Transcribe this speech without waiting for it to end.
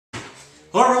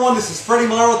Hello everyone, this is Freddy,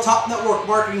 top network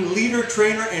marketing leader,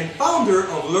 trainer, and founder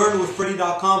of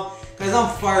LearnWithFreddy.com. Guys,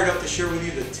 I'm fired up to share with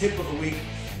you the tip of the week.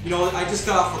 You know, I just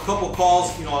got off a couple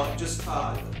calls. You know, a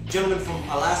gentleman from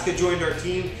Alaska joined our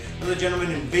team, another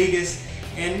gentleman in Vegas,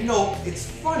 and you know, it's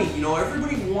funny. You know,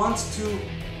 everybody's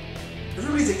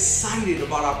excited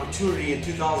about opportunity in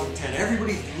 2010.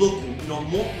 Everybody's looking. You know,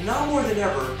 now more than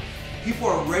ever. People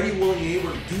are ready, willing, and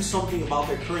able to do something about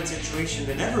their current situation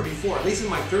than ever before. At least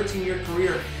in my 13-year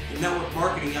career in network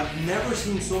marketing, I've never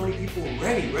seen so many people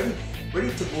ready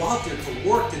to go out there, to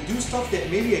work, to do stuff that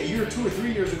maybe a year, 2 or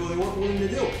 3 years ago they weren't willing to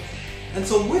do. And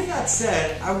so with that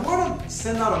said, I want to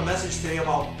send out a message today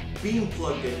about being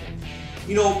plugged in.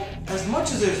 You know, as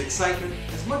much as there's excitement,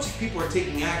 as much as people are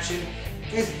taking action,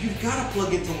 guys, you've got to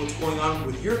plug into what's going on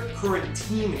with your current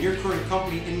team and your current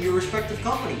company and your respective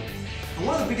company. And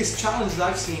one of the biggest challenges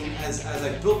I've seen as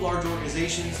I've built large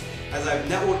organizations, as I've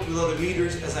networked with other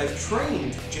leaders, as I've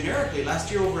trained generically,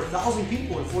 last year over 1,000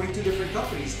 people in 42 different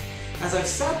companies, as I've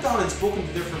sat down and spoken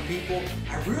to different people,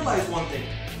 I've realized one thing: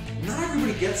 not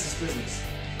everybody gets this business.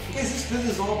 Guys, this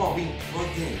business is all about being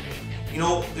plugged in. You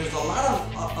know, there's a lot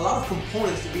of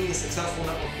components to being a successful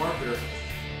network marketer.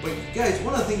 But guys,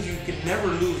 one of the things you can never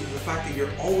lose is the fact that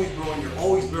you're always growing, you're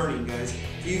always learning, guys.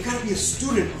 So you've got to be a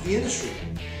student of the industry.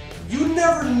 You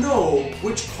never know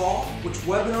which call, which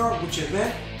webinar, which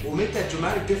event will make that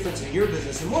dramatic difference in your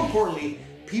business, and more importantly,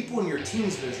 people in your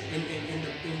team's business,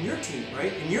 in your team,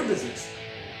 right? In your business.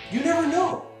 You never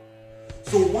know.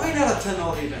 So why not attend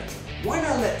all the events? Why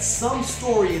not let some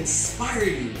story inspire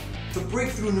you to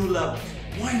break through new levels?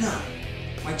 Why not?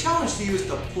 My challenge to you is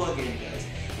to plug in, guys.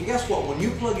 And guess what? When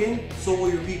you plug in, so will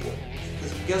your people.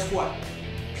 Because guess what?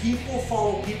 People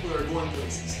follow people that are going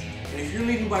places. And if you're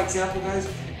leading by example, guys,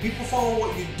 people follow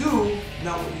what you do,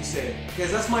 not what you say.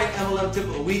 Guys, that's my MLM tip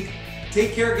of the week.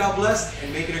 Take care, God bless,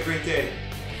 and make it a great day.